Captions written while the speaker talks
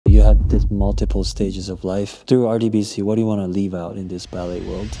You had these multiple stages of life. Through RTBC, what do you want to leave out in this ballet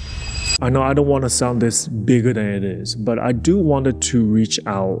world? I know I don't want to sound this bigger than it is, but I do want it to reach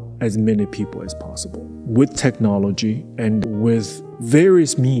out as many people as possible with technology and with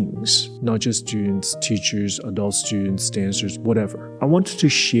various means, not just students, teachers, adult students, dancers, whatever. I wanted to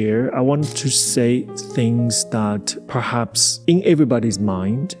share, I wanted to say things that perhaps in everybody's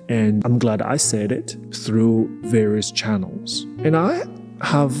mind, and I'm glad I said it through various channels. And I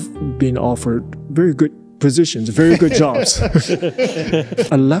have been offered very good positions, very good jobs.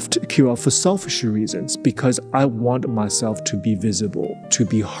 I left QL for selfish reasons because I want myself to be visible, to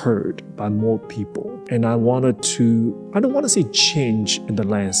be heard by more people. And I don't want to say change in the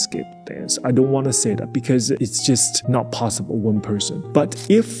landscape dance. I don't want to say that because it's just not possible, one person. But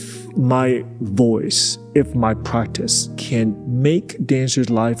if my voice, if my practice can make dancers'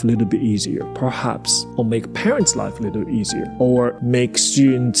 life a little bit easier, perhaps, or make parents' life a little easier, or make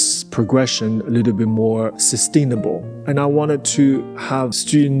students' progression a little bit more sustainable. And I wanted to have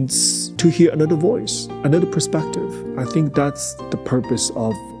students to hear another voice, another perspective. I think that's the purpose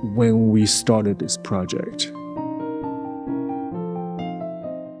of when we started this project.